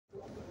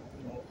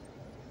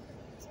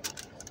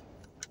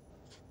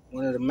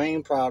one of the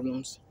main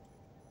problems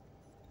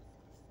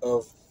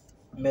of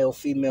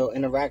male-female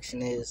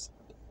interaction is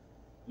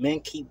men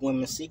keep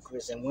women's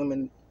secrets and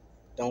women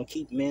don't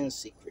keep men's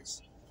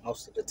secrets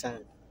most of the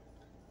time.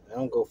 I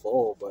don't go for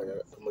all, but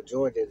the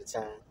majority of the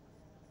time,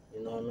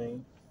 you know what I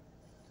mean?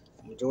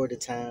 Majority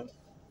of the time,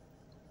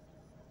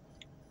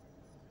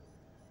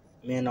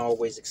 men are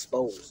always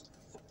exposed,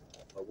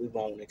 but we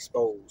won't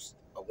expose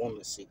a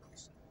woman's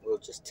secrets. We'll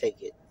just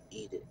take it,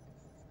 eat it,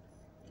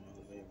 you know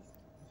what I mean?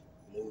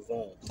 Move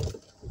on.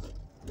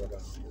 But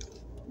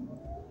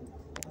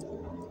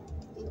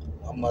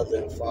my mother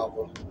and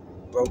father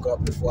broke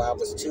up before I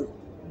was 2. You know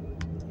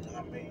what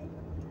I mean?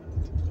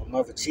 My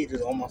mother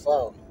cheated on my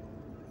father.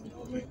 You know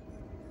what I mean?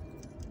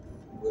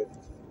 With,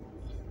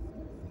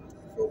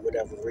 for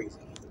whatever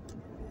reason.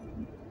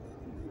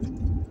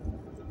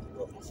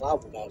 But my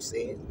father won't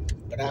say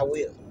it, but I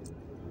will.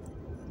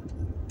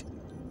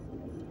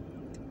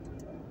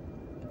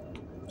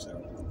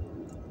 So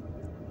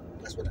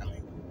that's what I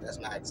mean. That's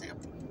my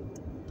example.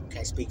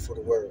 Can't speak for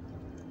the world.